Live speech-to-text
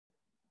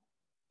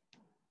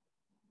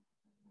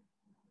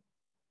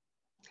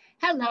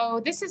Hello,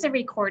 this is a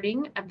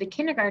recording of the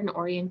kindergarten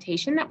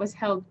orientation that was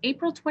held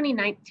April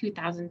 29th,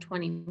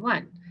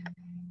 2021.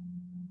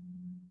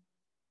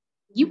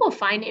 You will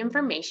find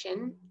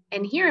information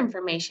and hear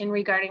information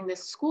regarding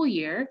this school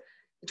year,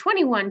 the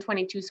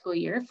 21-22 school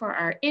year, for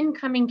our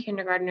incoming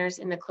kindergartners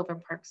in the Clover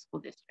Park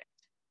School District.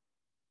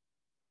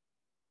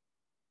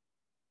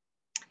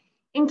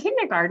 In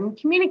kindergarten,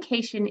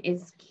 communication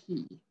is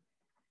key.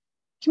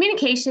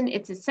 Communication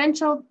is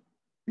essential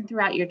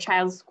throughout your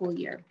child's school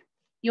year.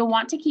 You'll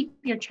want to keep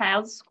your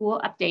child's school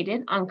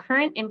updated on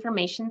current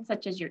information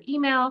such as your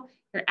email,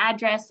 your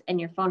address, and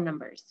your phone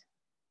numbers.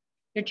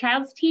 Your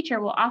child's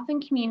teacher will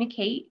often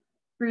communicate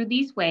through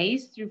these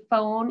ways, through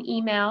phone,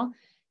 email,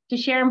 to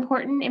share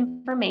important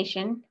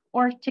information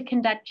or to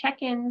conduct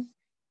check-ins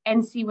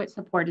and see what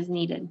support is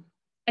needed.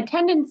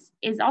 Attendance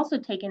is also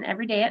taken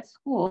every day at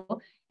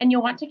school, and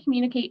you'll want to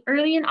communicate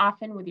early and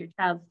often with your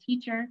child's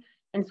teacher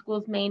and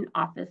school's main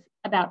office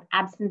about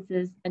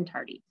absences and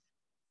tardies.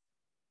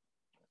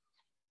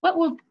 What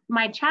will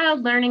my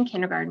child learn in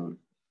kindergarten?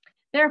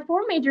 There are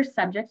 4 major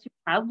subjects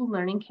your child will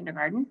learn in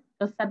kindergarten.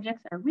 Those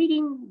subjects are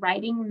reading,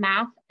 writing,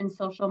 math, and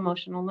social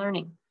emotional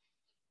learning.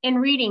 In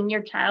reading,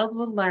 your child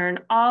will learn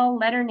all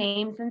letter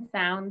names and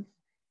sounds.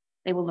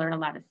 They will learn a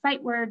lot of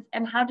sight words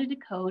and how to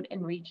decode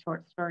and read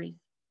short stories.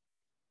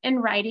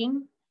 In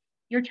writing,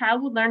 your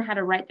child will learn how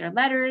to write their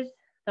letters.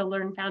 They'll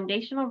learn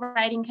foundational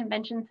writing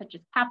conventions such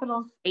as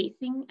capitals,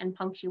 spacing, and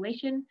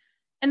punctuation.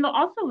 And they'll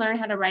also learn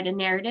how to write a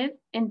narrative,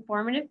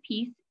 informative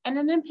piece, and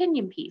an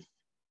opinion piece.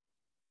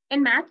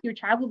 In math, your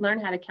child will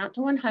learn how to count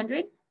to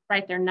 100,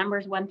 write their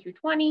numbers 1 through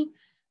 20,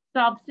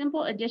 solve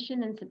simple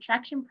addition and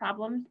subtraction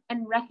problems,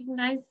 and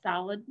recognize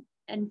solid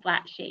and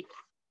flat shapes.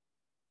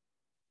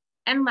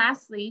 And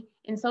lastly,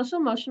 in social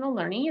emotional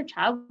learning, your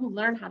child will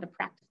learn how to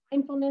practice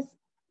mindfulness,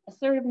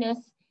 assertiveness,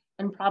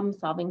 and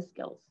problem-solving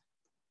skills.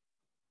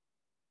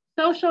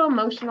 Social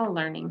emotional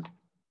learning.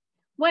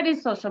 What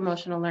is social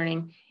emotional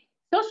learning?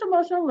 Social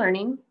emotional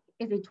learning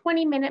is a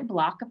 20-minute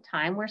block of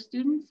time where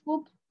students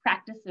will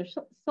practice their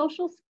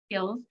social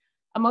skills,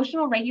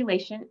 emotional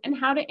regulation, and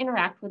how to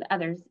interact with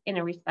others in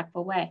a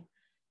respectful way.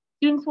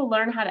 Students will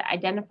learn how to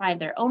identify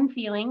their own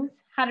feelings,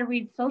 how to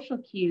read social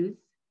cues,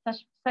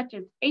 such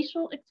as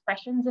facial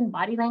expressions and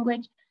body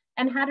language,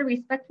 and how to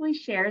respectfully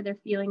share their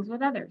feelings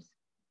with others.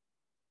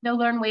 They'll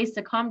learn ways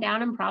to calm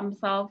down and problem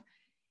solve,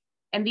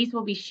 and these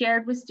will be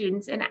shared with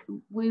students, and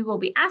we will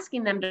be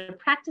asking them to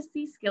practice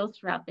these skills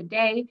throughout the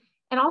day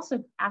and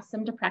also ask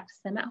them to practice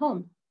them at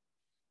home.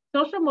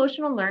 Social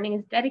emotional learning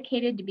is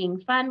dedicated to being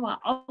fun while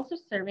also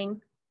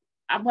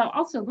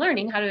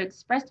learning how to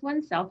express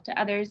oneself to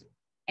others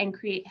and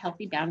create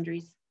healthy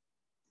boundaries.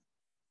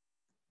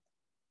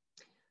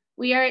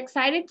 We are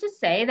excited to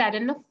say that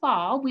in the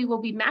fall, we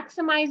will be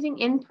maximizing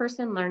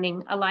in-person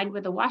learning aligned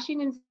with the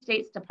Washington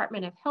State's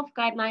Department of Health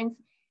guidelines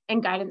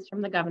and guidance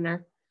from the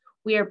governor.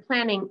 We are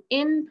planning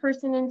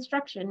in-person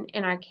instruction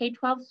in our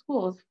K-12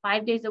 schools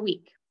 5 days a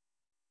week.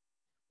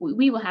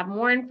 We will have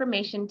more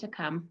information to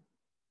come.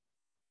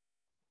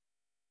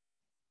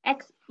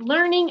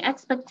 Learning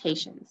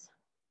expectations.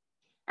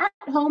 At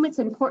home, it's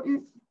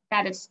important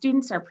that if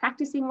students are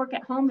practicing work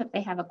at home, that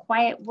they have a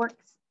quiet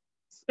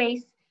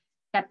workspace,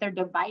 that their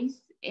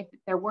device, if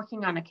they're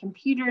working on a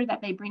computer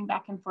that they bring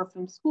back and forth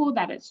from school,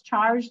 that it's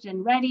charged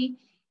and ready,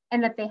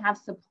 and that they have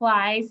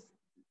supplies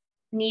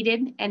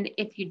needed. And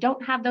if you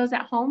don't have those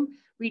at home,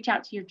 reach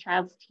out to your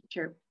child's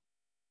teacher.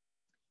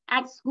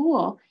 At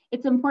school,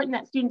 it's important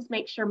that students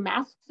make sure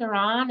masks are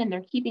on and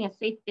they're keeping a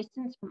safe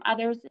distance from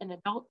others and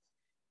adults,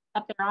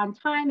 that they're on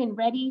time and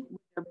ready with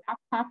their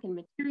backpack and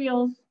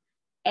materials,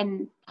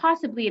 and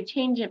possibly a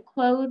change of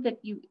clothing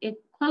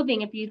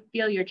if you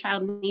feel your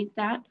child needs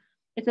that.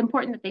 It's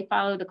important that they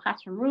follow the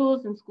classroom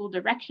rules and school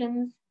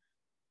directions.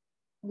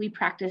 We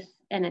practice,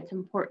 and it's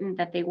important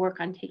that they work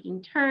on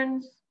taking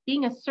turns,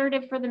 being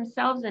assertive for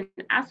themselves and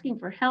asking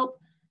for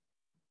help.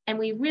 And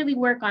we really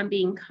work on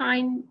being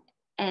kind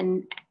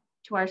and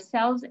to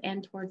ourselves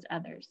and towards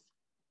others.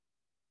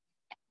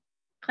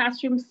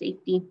 Classroom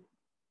safety.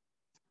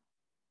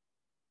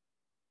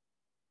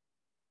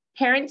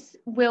 Parents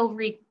will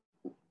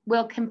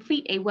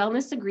complete a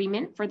wellness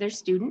agreement for their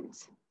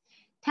students.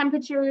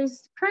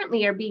 Temperatures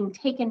currently are being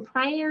taken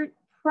prior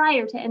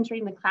to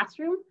entering the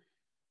classroom.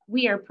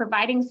 We are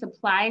providing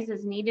supplies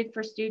as needed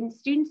for students.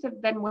 Students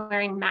have been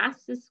wearing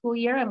masks this school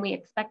year, and we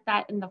expect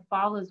that in the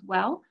fall as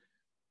well.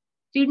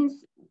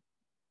 Students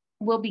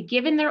will be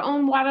given their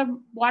own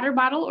water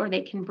bottle, or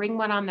they can bring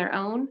one on their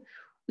own.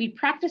 We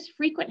practice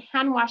frequent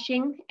hand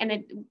washing,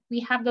 and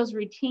we have those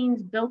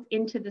routines built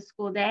into the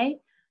school day.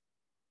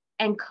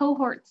 And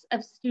cohorts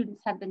of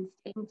students have been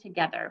staying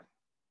together.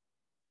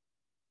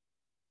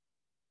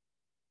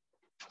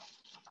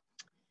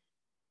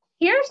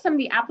 Here are some of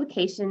the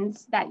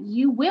applications that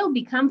you will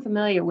become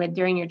familiar with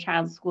during your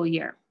child's school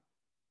year.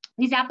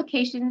 These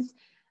applications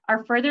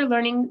are further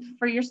learning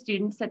for your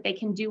students that they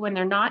can do when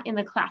they're not in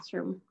the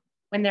classroom,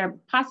 when they're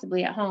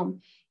possibly at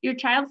home. Your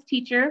child's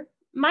teacher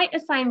might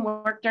assign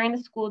work during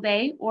the school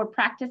day or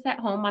practice at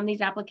home on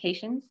these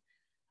applications.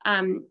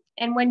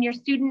 And when your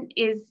student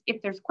is,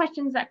 if there's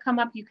questions that come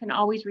up, you can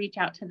always reach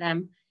out to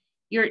them.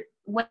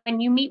 When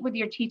you meet with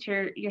your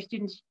teacher, your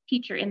student's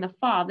teacher in the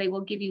fall, they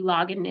will give you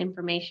login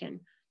information.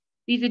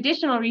 These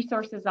additional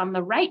resources on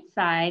the right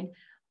side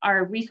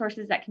are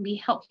resources that can be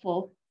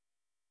helpful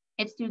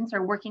if students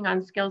are working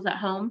on skills at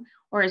home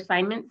or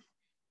assignments.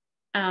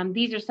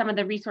 These are some of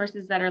the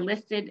resources that are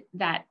listed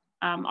that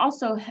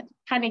also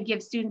kind of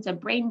give students a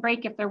brain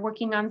break if they're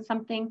working on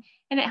something,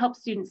 and it helps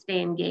students stay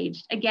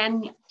engaged.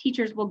 Again,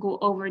 teachers will go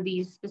over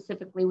these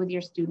specifically with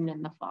your student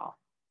in the fall.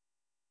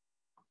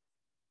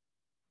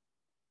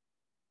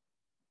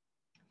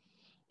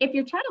 If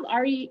your child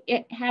already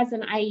has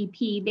an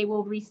IEP, they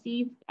will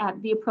receive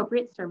the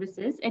appropriate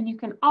services, and you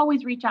can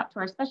always reach out to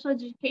our special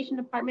education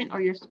department or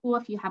your school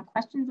if you have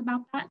questions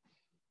about that.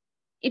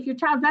 If your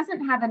child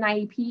doesn't have an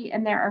IEP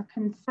and there are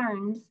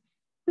concerns,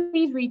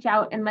 please reach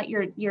out and let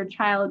your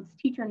child's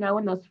teacher know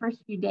in those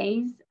first few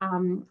days,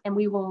 and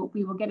we will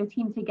get a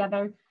team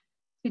together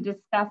to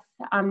discuss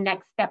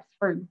next steps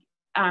for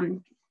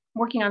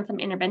working on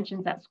some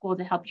interventions at school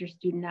to help your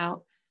student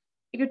out.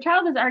 If your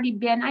child has already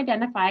been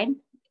identified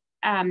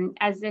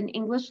as an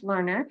English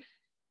learner,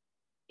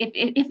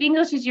 if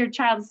English is your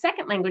child's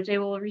second language, they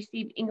will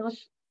receive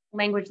English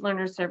language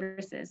learner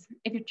services.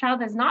 If your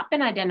child has not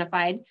been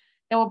identified,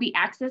 there will be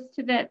access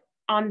to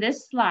on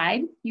this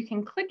slide. You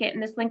can click it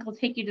and this link will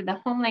take you to the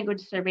home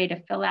language survey to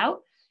fill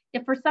out.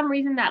 If for some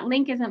reason that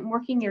link isn't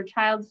working, your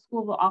child's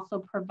school will also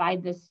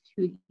provide this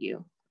to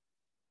you.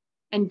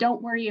 And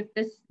don't worry if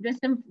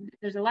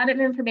there's a lot of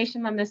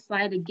information on this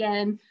slide.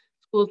 Again,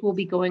 schools will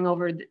be going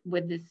over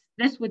with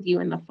this with you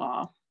in the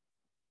fall.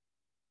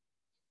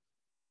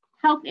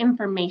 Health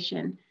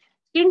information.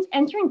 Students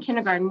entering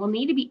kindergarten will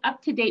need to be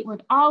up to date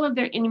with all of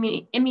their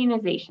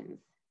immunizations.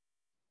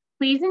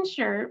 Please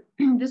ensure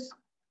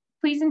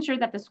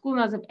that the school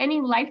knows of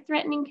any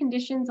life-threatening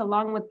conditions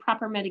along with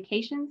proper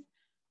medications.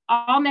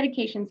 All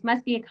medications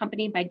must be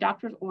accompanied by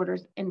doctor's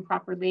orders and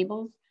proper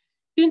labels.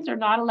 Students are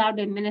not allowed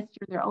to administer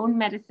their own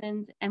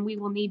medicines, and we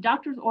will need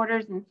doctor's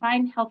orders and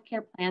signed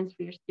healthcare plans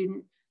for your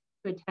student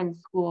to attend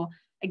school.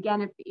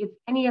 Again, if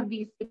any of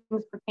these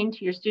things pertain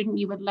to your student,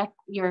 you would let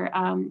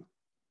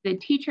the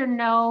teacher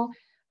know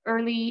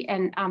early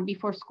and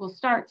before school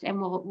starts, and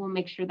we'll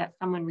make sure that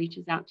someone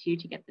reaches out to you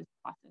to get this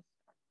process started.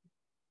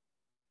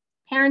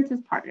 Parents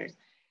as partners.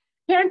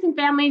 Parents and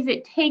families,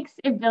 it takes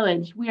a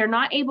village. We are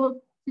not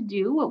able to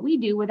do what we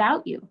do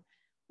without you.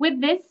 With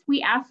this,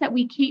 we ask that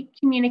we keep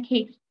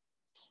communication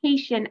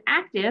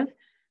active.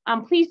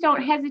 Please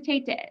don't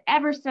hesitate to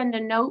ever send a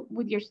note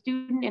with your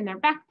student in their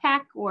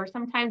backpack, or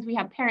sometimes we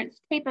have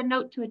parents tape a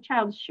note to a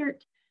child's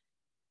shirt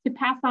to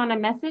pass on a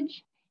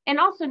message. And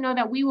also know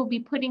that we will be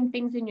putting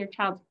things in your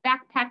child's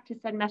backpack to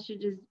send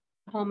messages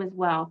home as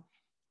well.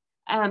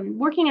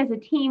 Working as a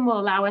team will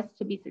allow us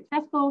to be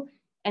successful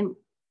and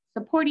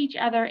support each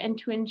other and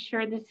to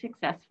ensure the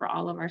success for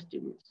all of our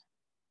students.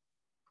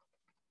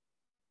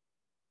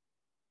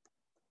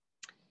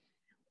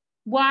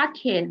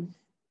 WaKids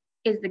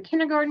is the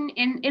kindergarten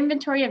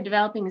inventory of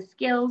developing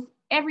skills.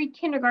 Every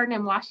kindergarten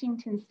in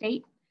Washington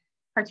State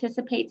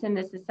participates in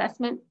this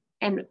assessment.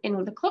 And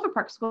in the Clover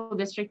Park School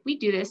District, we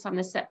do this on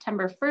the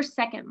September 1st,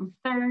 2nd,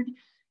 and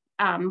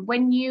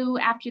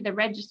 3rd. After the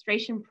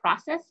registration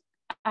process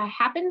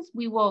happens,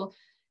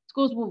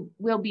 schools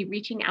will be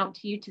reaching out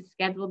to you to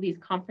schedule these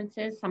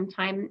conferences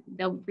sometime.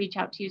 They'll reach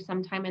out to you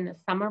sometime in the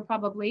summer,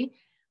 probably.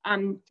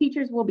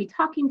 Teachers will be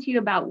talking to you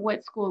about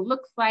what school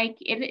looks like.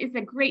 It is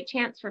a great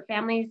chance for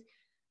families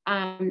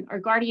or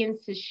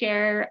guardians to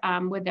share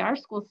with our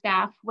school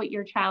staff what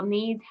your child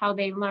needs, how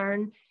they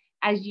learn,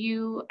 as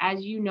you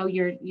know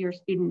your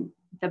student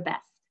the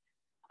best.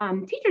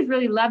 Teachers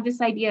really love this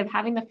idea of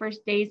having the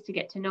first days to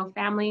get to know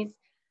families.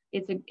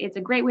 It's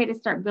a great way to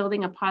start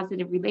building a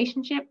positive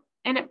relationship,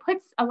 and it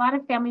puts a lot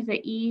of families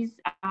at ease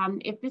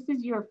if this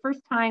is your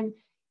first time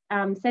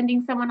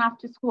sending someone off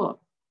to school.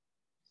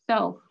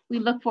 So we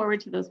look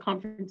forward to those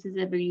conferences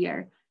every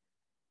year.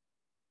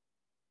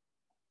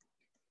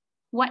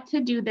 What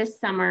to do this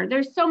summer?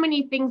 There's so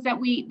many things that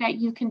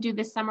you can do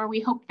this summer.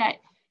 We hope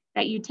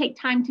that you take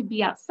time to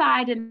be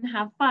outside and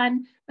have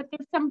fun, but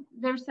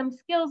there's some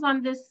skills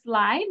on this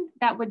slide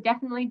that would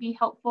definitely be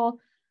helpful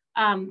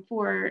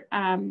for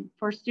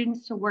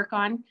students to work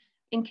on.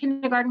 In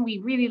kindergarten, we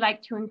really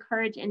like to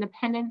encourage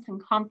independence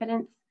and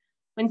confidence.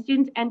 When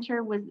students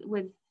enter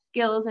with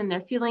skills and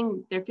they're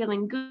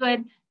feeling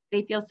good,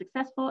 they feel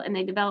successful, and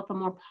they develop a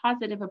more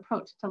positive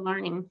approach to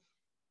learning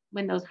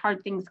when those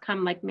hard things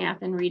come, like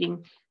math and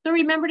reading. So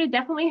remember to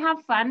definitely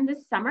have fun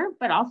this summer,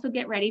 but also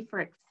get ready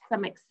for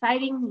some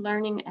exciting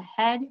learning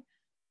ahead.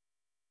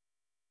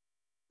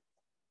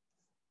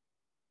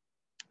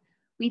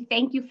 We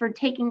thank you for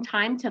taking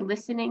time to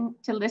listen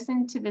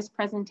to this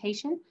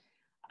presentation.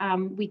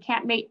 We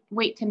can't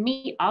wait to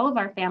meet all of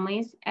our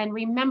families. And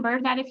remember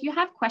that if you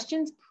have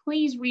questions,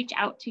 please reach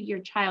out to your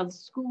child's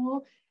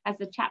school, as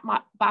the chat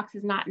box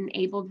is not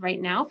enabled right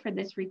now for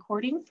this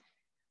recording.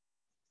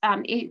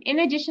 In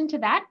addition to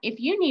that, if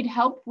you need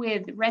help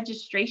with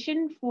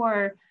registration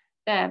for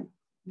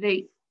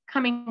the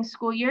coming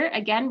school year,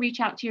 again, reach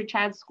out to your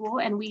child's school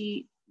and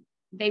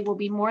they will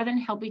be more than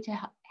happy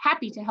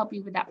to help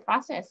you with that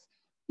process.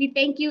 We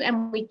thank you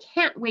and we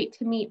can't wait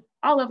to meet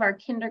all of our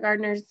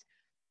kindergartners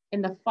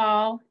in the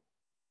fall